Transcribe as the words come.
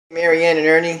Marianne and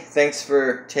Ernie, thanks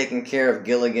for taking care of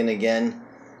Gilligan again.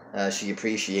 She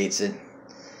appreciates it.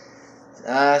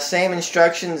 Same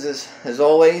instructions as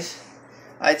always.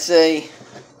 I'd say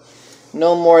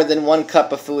no more than 1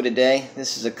 cup of food a day.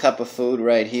 This is a cup of food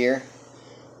right here.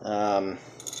 1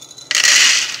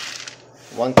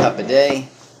 cup a day.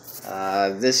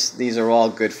 These are all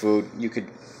good food. You could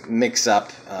mix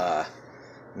up.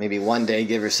 Maybe one day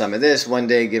give her some of this, one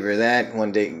day give her that,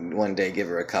 one day give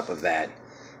her a cup of that.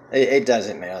 It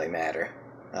doesn't really matter.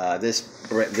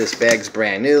 This bag's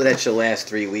brand new. That should last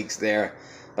 3 weeks there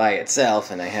by itself,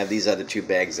 and I have these other 2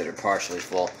 bags that are partially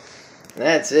full. And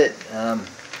that's it. I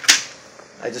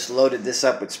just loaded this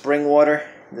up with spring water.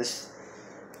 This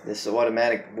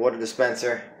automatic water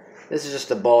dispenser. This is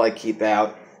just a bowl I keep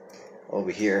out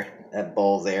over here. That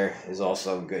bowl there is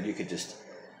also good. You could just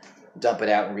dump it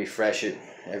out and refresh it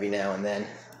every now and then.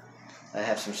 I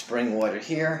have some spring water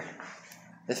here.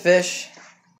 The fish,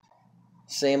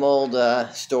 same old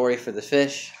story for the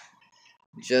fish.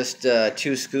 Just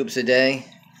 2 scoops a day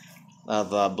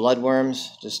of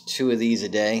bloodworms. Just 2 of these a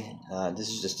day. This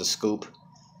is just a scoop.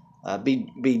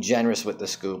 Be generous with the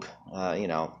scoop.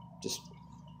 Just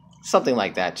something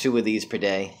like that. 2 of these per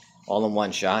day, all in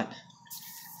one shot.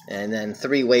 And then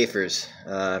 3 wafers.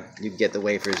 You can get the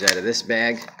wafers out of this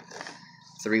bag.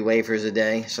 3 wafers a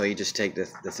day. So you just take the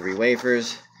 3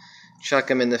 wafers, chuck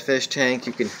them in the fish tank.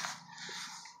 You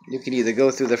can either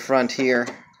go through the front here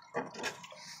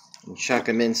and chuck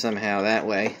them in somehow that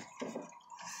way.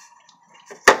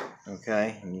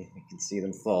 Okay, and you can see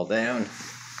them fall down.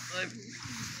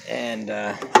 And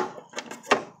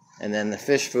then the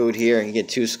fish food here, you get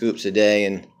 2 scoops a day,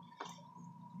 and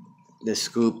this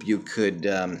scoop you could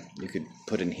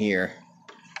put in here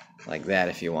like that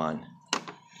if you want.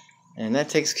 And that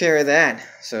takes care of that.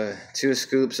 So 2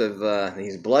 scoops of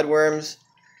these bloodworms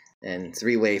and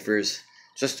 3 wafers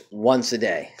just once a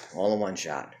day, all in one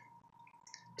shot.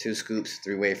 2 scoops,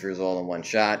 3 wafers, all in one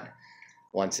shot,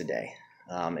 once a day.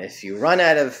 If you run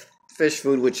out of fish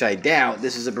food, which I doubt,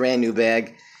 this is a brand new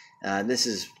bag. This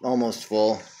is almost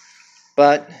full.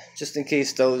 But just in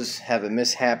case those have a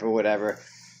mishap or whatever,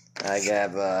 I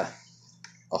have a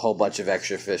whole bunch of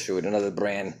extra fish food. Another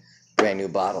brand new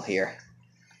bottle here.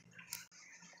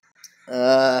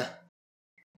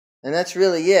 And that's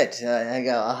really it.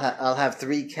 I'll have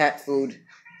 3 cat food.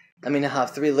 I'll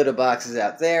have 3 litter boxes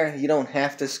out there. You don't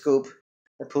have to scoop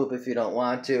the poop if you don't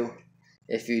want to.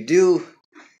 If you do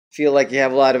feel like you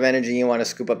have a lot of energy and you want to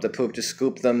scoop up the poop, just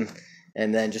scoop them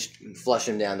and then just flush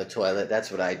them down the toilet. That's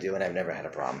what I do, and I've never had a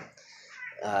problem.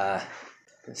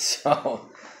 So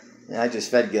I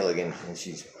just fed Gilligan, and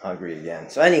she's hungry again.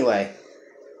 So anyway,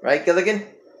 right, Gilligan?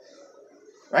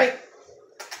 Right?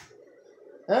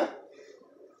 Huh?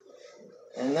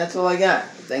 And that's all I got.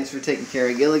 Thanks for taking care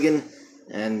of Gilligan,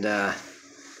 and I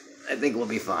think we'll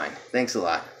be fine. Thanks a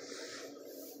lot.